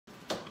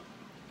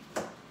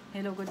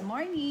Hello, good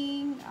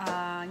morning!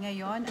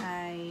 Ngayon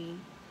ay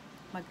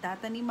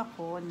magtatanim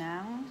ako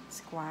ng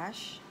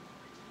squash,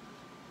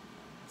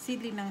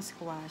 seedling ng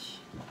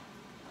squash.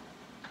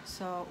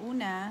 So,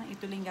 una,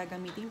 ito lang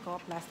gagamitin ko,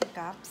 plastic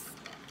cups.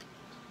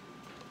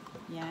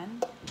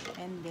 Yan.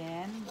 And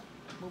then,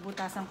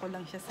 bubutasan ko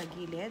lang siya sa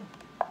gilid.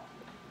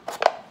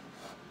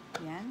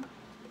 Yan.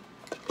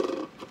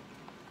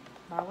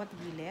 Bawat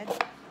gilid.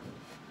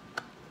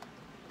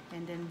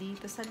 And then,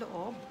 dito sa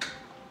loob,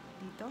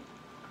 dito.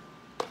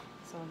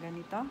 So,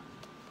 ganito.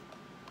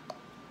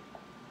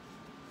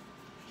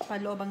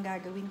 Paloob ang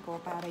gagawin ko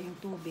para yung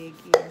tubig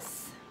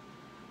is,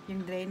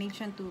 yung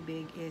drainage ng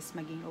tubig is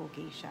maging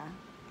okay siya.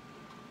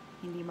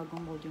 Hindi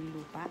mag-mold yung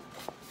lupa.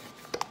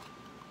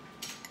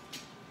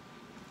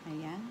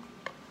 Ayan.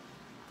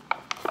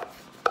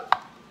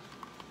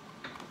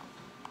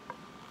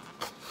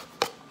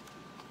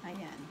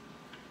 Ayan.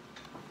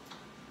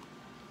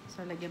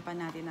 So, lagyan pa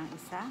natin ng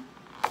isa.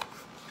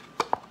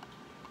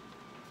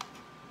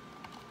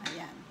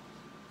 Ayan.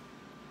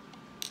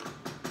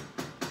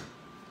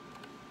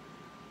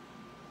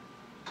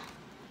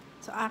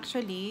 So,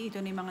 actually, ito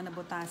na yung mga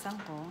nabutasan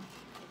ko.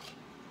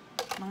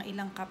 Mga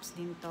ilang cups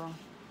din to.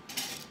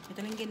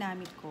 Ito lang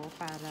ginamit ko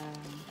para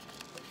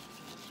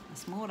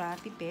mas mura,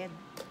 tipid.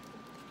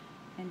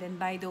 And then,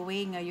 by the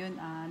way, ngayon,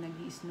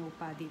 nag-i-snow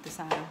pa dito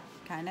sa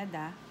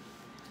Canada.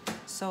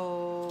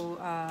 So,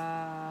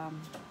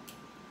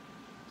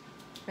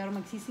 pero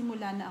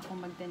magsisimula na ako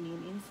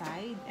magtanim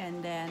inside. And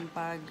then,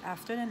 pag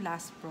after ng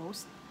last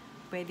frost,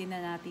 pwede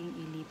na nating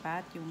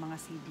ilipat yung mga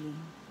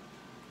seedling.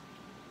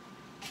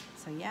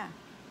 So, yeah.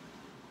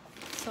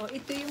 So,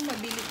 ito yung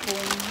mabili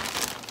kong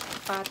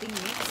potting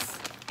mix.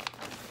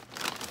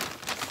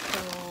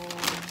 So,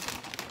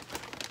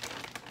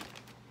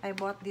 I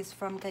bought this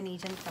from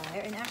Canadian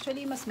Tire. And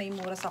actually, mas may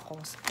mura sa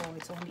Costco.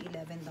 It's only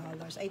 $11.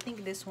 I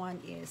think this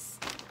one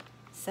is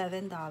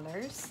 $7.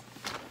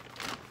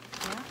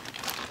 Yeah.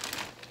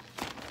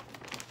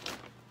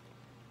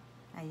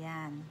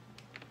 Ayan.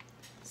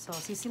 So,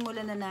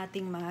 sisimulan na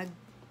nating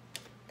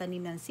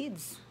magtanim ng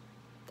seeds.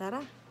 Tara!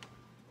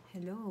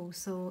 Hello!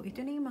 So,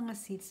 ito na yung mga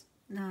seeds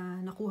na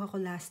nakuha ko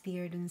last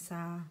year dun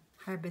sa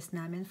harvest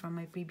namin from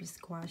my previous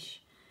squash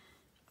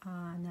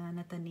na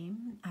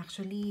natanim.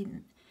 Actually,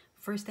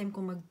 first time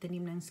ko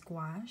magtanim ng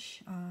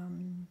squash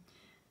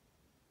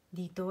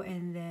dito,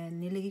 and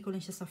then nilagay ko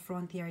lang siya sa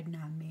front yard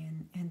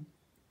namin. And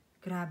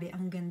grabe,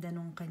 ang ganda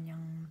ng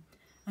kanyang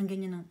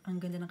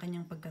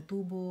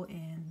pagkatubo,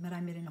 and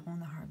marami rin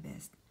akong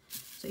na-harvest.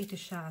 So, ito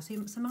siya. So,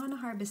 sa mga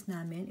na-harvest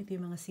namin, ito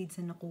yung mga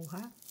seeds na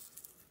nakuha.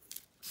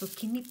 So,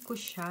 kinip ko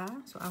siya.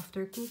 So,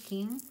 after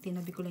cooking,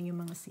 tinabi ko lang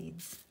yung mga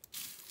seeds.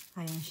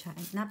 Ayan siya.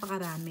 And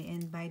napakarami.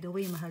 And by the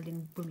way, mahal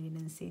din bumili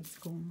ng seeds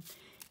kung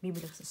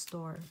bibili sa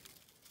store.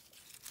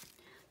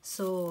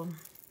 So,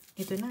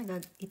 ito na.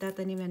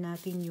 Itatanim na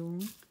natin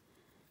yung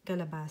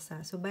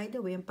kalabasa. So, by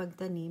the way, ang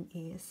pagtanim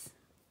is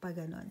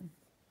pag ganon.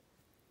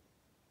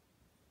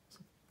 So,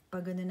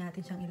 pag ganon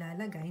natin siyang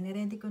ilalagay.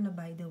 Niready ko na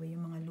by the way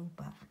yung mga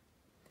lupa.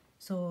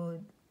 So,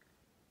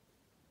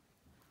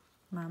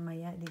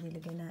 mamaya,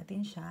 dililagay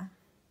natin siya.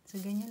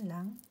 So, ganyan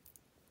lang.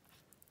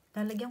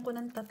 Lalagyan ko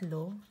ng 3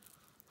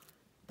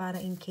 para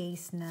in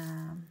case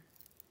na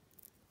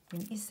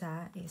yung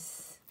isa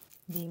is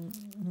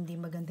hindi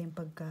maganda yung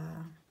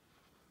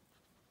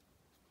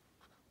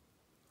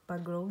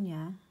pag-grow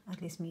niya. At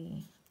least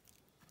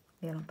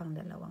meron pang 2.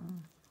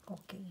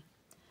 Okay.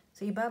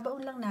 So,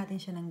 ibabaon lang natin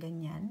siya ng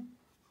ganyan.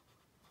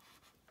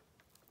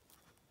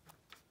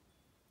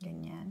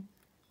 Ganyan.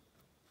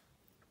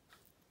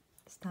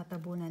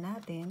 Tatabunan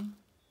natin.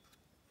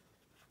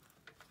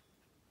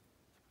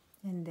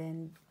 And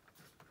then,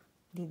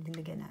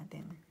 didiligan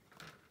natin.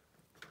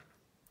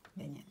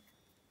 Ganyan.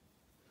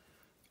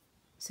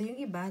 So, yung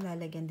iba,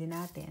 lalagyan din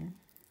natin.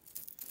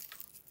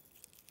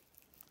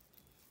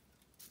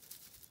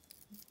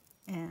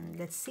 And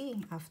let's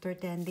see, after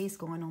 10 days,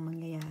 kung anong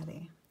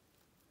mangyayari.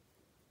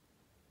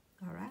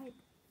 Alright.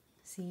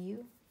 See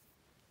you.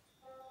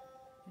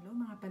 Hello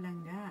mga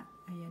palangga.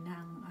 Ayan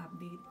na ang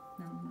update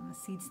ng mga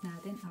seeds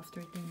natin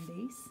after 10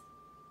 days.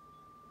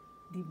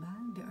 Diba?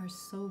 They are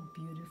so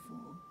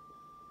beautiful.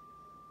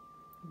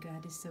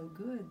 God is so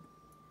good.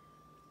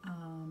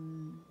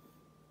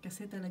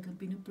 Kasi talagang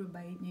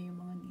pinuprovide niya yung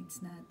mga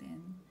needs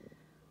natin.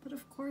 But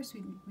of course,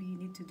 we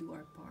need to do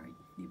our part.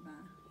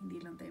 Diba?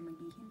 Hindi lang tayo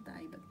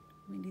maghihintay, but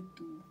we need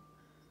to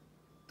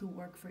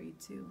work for it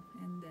too.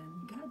 And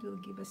then God will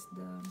give us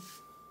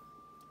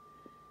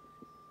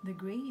the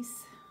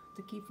grace to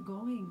keep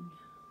going.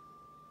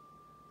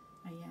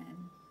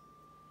 Ayan.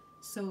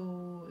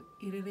 So,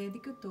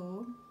 i-ready ko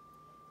to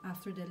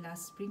after the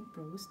last spring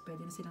frost.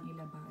 Pwede na silang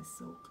ilabas.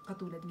 So,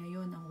 katulad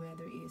ngayon, ang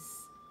weather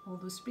is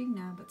although spring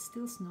na, but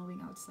still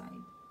snowing outside.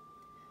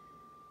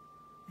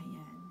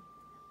 Ayan.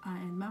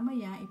 And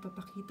mamaya,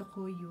 ipapakita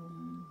ko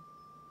yung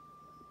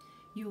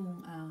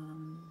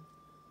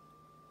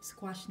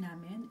squash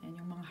namin and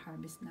yung mga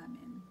harvest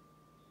namin.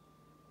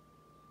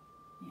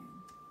 Ayan.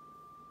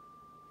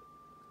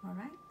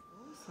 Alright?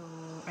 So,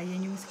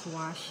 ayan yung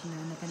squash na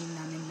natanim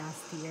namin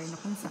last year na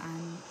kung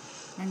saan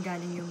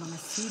nanggaling yung mga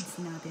seeds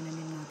na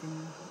tinanim natin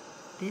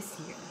this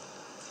year.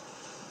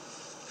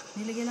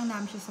 Nilagay lang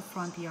namin siya sa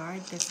front yard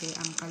kasi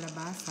ang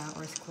kalabasa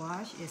or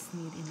squash is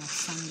need enough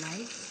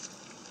sunlight.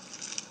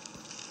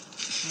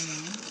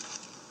 Ayan.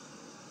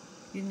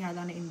 Yun nga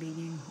lang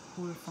na-invade yung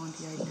whole front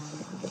yard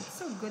namin.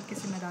 So good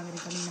kasi marami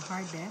rin kami na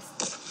harvest.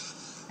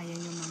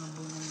 Ayan yung mga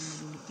bunga yung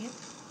maliliit.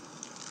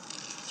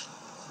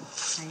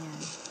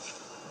 Ayan.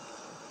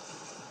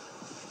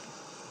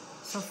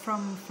 So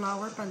from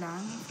flower pa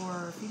lang,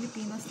 for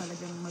Filipinos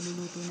talagang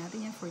maluluto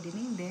natin yan for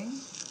dinengdeng.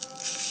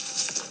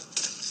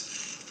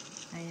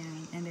 Ayan.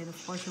 And then of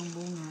course yung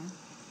bunga.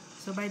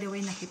 So by the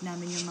way, nakip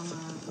namin yung mga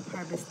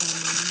harvest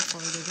namin for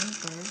the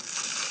winter.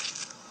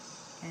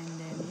 And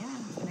then yeah,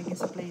 so naging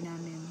supply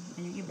namin.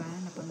 And yung iba,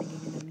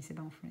 napamigay din namin sa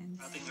ibang friends.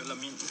 Ating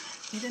alamin.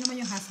 Ito naman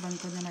yung husband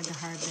ko na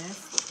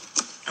nag-harvest.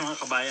 Ang mga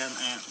kabayan,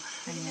 ayan.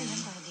 Ayan.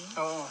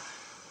 Oo.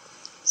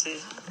 Si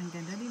Ang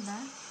ganda,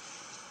 diba?